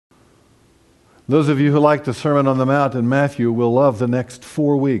Those of you who like the Sermon on the Mount in Matthew will love the next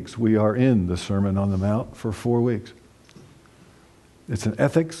 4 weeks. We are in the Sermon on the Mount for 4 weeks. It's an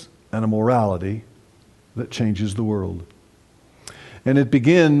ethics and a morality that changes the world. And it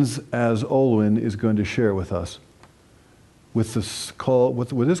begins, as Olwyn is going to share with us, with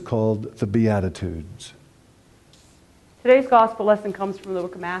what is called the Beatitudes. Today's gospel lesson comes from the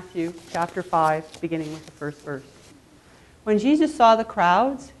book of Matthew, chapter 5, beginning with the first verse. When Jesus saw the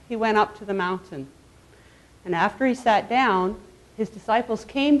crowds, he went up to the mountain. And after he sat down, his disciples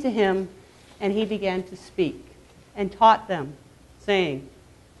came to him, and he began to speak and taught them, saying,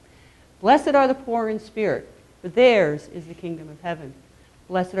 "Blessed are the poor in spirit, for theirs is the kingdom of heaven.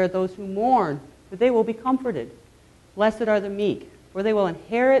 Blessed are those who mourn, for they will be comforted. Blessed are the meek, for they will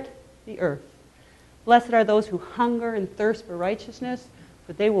inherit the earth. Blessed are those who hunger and thirst for righteousness,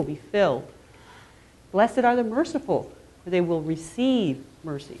 for they will be filled. Blessed are the merciful, for they will receive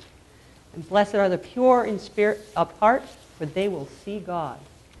mercy. And blessed are the pure in spirit of heart, for they will see God.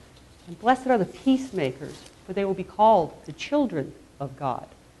 And blessed are the peacemakers, for they will be called the children of God.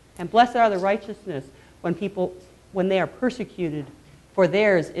 And blessed are the righteousness when they are persecuted, for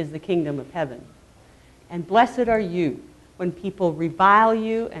theirs is the kingdom of heaven. And blessed are you when people revile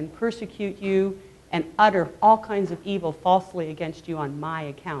you and persecute you and utter all kinds of evil falsely against you on my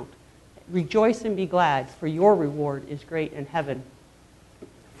account. Rejoice and be glad, for your reward is great in heaven.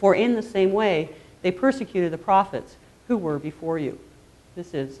 For in the same way they persecuted the prophets who were before you."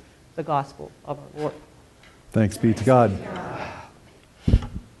 This is the gospel of our Lord. Thanks be to God.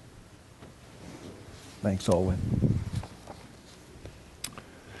 Thanks, Olwyn.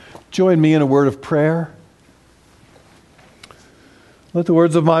 Join me in a word of prayer. Let the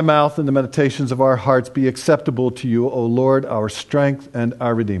words of my mouth and the meditations of our hearts be acceptable to you, O Lord, our strength and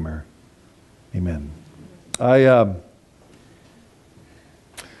our Redeemer. Amen.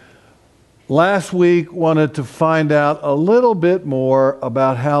 Last week wanted to find out a little bit more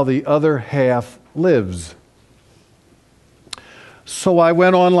about how the other half lives. So I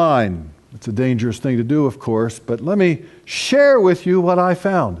went online. It's a dangerous thing to do, of course, but let me share with you what I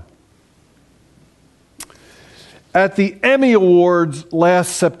found. At the Emmy Awards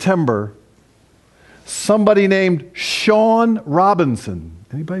last September, somebody named Sean Robinson.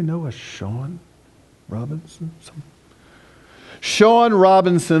 Anybody know a Sean Robinson? Sean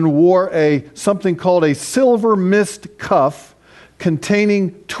Robinson wore something called a silver mist cuff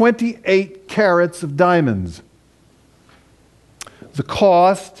containing 28 carats of diamonds. The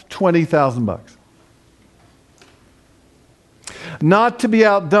cost, $20,000. Not to be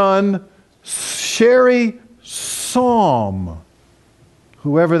outdone, Sherry Psalm,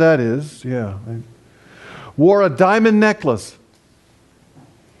 whoever that is, wore a diamond necklace,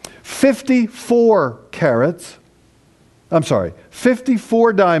 54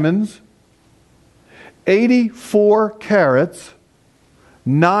 diamonds, 84 carats,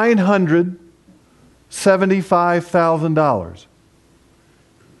 $975,000.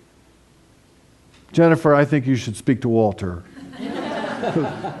 Jennifer, I think you should speak to Walter.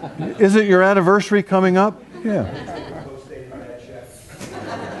 Isn't your anniversary coming up? Yeah.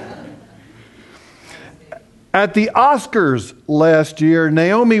 At the Oscars last year,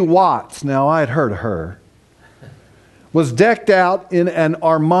 Naomi Watts, now I had heard of her, was decked out in an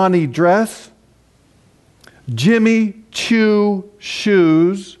Armani dress, Jimmy Choo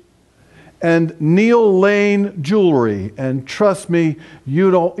shoes, and Neil Lane jewelry. And trust me, you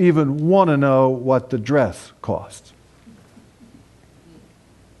don't even want to know what the dress costs.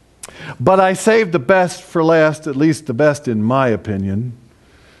 But I saved the best for last, at least the best in my opinion.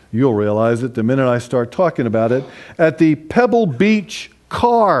 You'll realize it the minute I start talking about it. At the Pebble Beach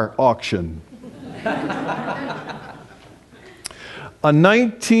car auction. A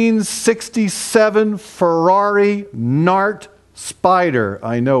 1967 Ferrari Nart Spider.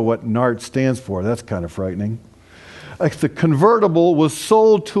 I know what Nart stands for. That's kind of frightening. The convertible was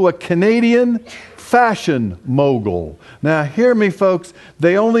sold to a Canadian fashion mogul. Now, hear me, folks.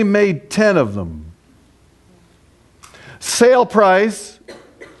 They only made 10 of them. Sale price,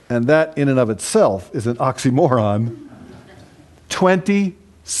 and that in and of itself is an oxymoron,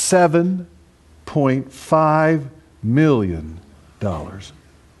 $27.5 million.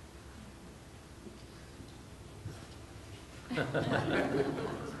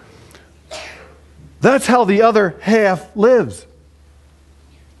 That's how the other half lives.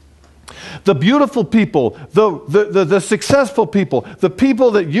 The beautiful people, the successful people, the people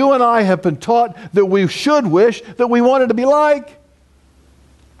that you and I have been taught that we should wish that we wanted to be like.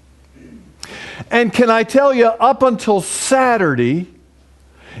 And can I tell you, up until Saturday,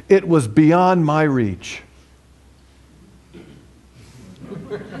 it was beyond my reach.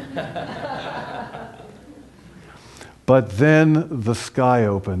 But then the sky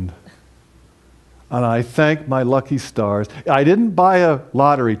opened. And I thank my lucky stars. I didn't buy a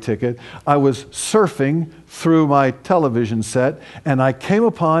lottery ticket. I was surfing through my television set, and I came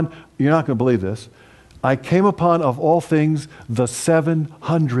upon, you're not going to believe this, I came upon, of all things, the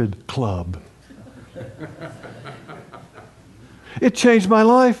 700 Club. It changed my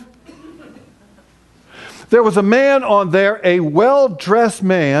life. There was a man on there, a well-dressed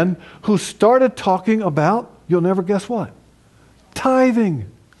man, who started talking about, you'll never guess what,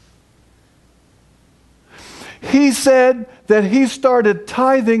 tithing. He said that he started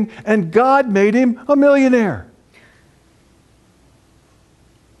tithing and God made him a millionaire.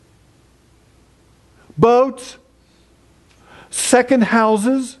 Boats, second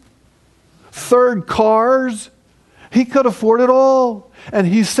houses, third cars. He could afford it all. And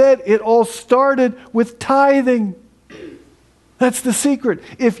he said it all started with tithing. That's the secret.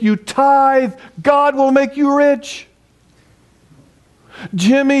 If you tithe, God will make you rich.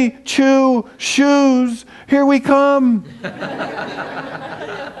 Jimmy Choo shoes, here we come.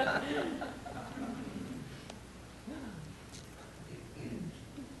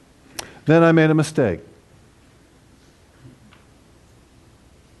 Then I made a mistake.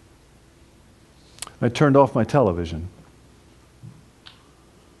 I turned off my television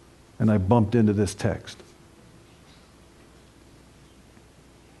and I bumped into this text.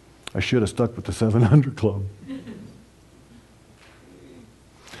 I should have stuck with the 700 Club.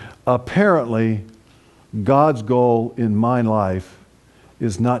 Apparently, God's goal in my life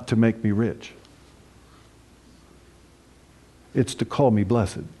is not to make me rich. It's to call me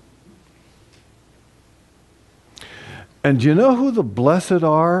blessed. And do you know who the blessed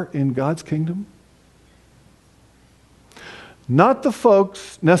are in God's kingdom? Not the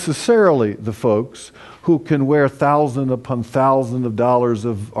folks, necessarily the folks, who can wear thousand upon thousand of dollars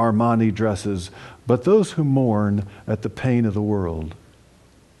of Armani dresses, but those who mourn at the pain of the world.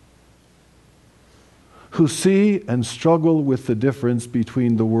 Who see and struggle with the difference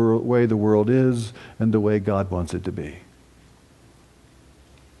between the way the world is and the way God wants it to be.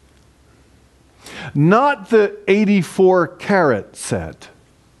 Not the 84-carat set,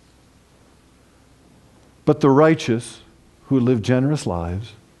 but the righteous who live generous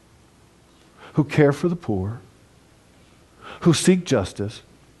lives, who care for the poor, who seek justice.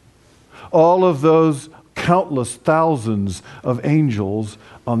 All of those countless thousands of angels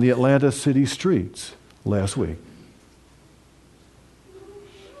on the Atlanta city streets last week.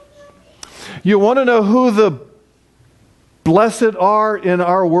 You want to know who the blessed are in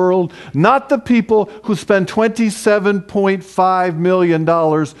our world? Not the people who spend $27.5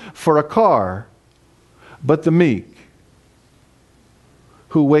 million for a car, but the meek,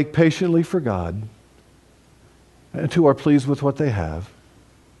 who wait patiently for God and who are pleased with what they have.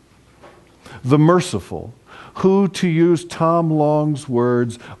 The merciful, who, to use Tom Long's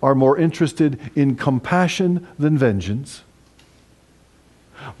words, are more interested in compassion than vengeance,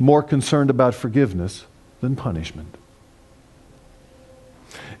 more concerned about forgiveness than punishment.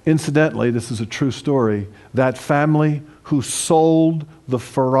 Incidentally, this is a true story. That family who sold the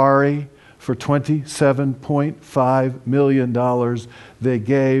Ferrari for $27.5 million, they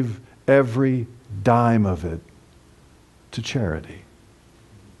gave every dime of it to charity.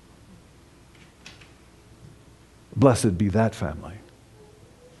 Blessed be that family.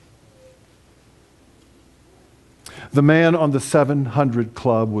 The man on the 700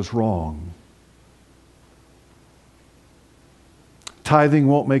 Club was wrong. Tithing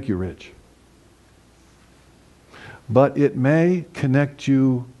won't make you rich. But it may connect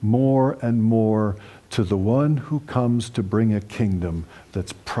you more and more to the one who comes to bring a kingdom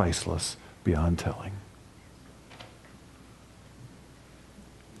that's priceless beyond telling.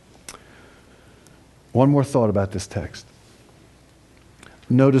 One more thought about this text.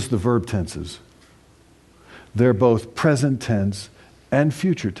 Notice the verb tenses. They're both present tense and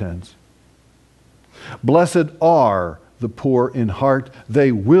future tense. Blessed are the poor in heart,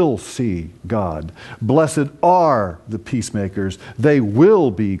 they will see God. Blessed are the peacemakers, they will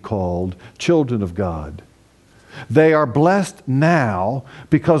be called children of God. They are blessed now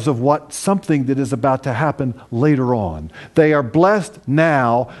because of something that is about to happen later on. They are blessed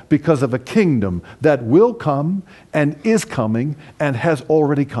now because of a kingdom that will come and is coming and has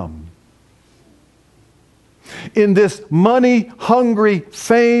already come. In this money-hungry,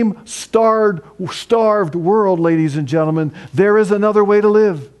 fame-starved world, ladies and gentlemen, there is another way to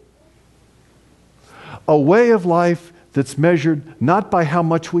live. A way of life that's measured not by how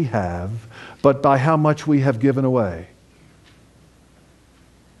much we have, but by how much we have given away.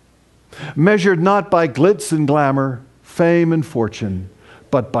 Measured not by glitz and glamour, fame and fortune,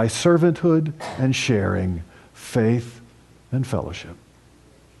 but by servanthood and sharing, faith and fellowship.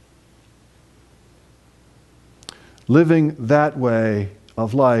 Living that way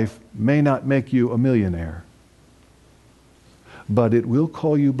of life may not make you a millionaire, but it will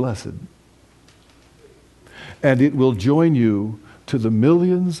call you blessed. And it will join you to the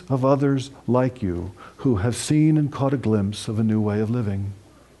millions of others like you who have seen and caught a glimpse of a new way of living.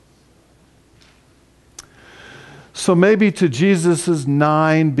 So maybe to Jesus'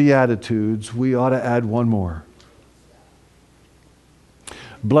 9 Beatitudes, we ought to add one more.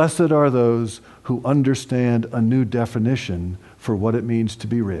 Blessed are those who understand a new definition for what it means to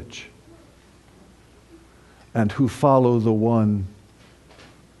be rich, and who follow the one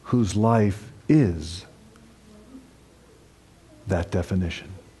whose life is that definition.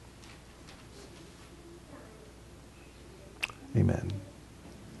 Amen.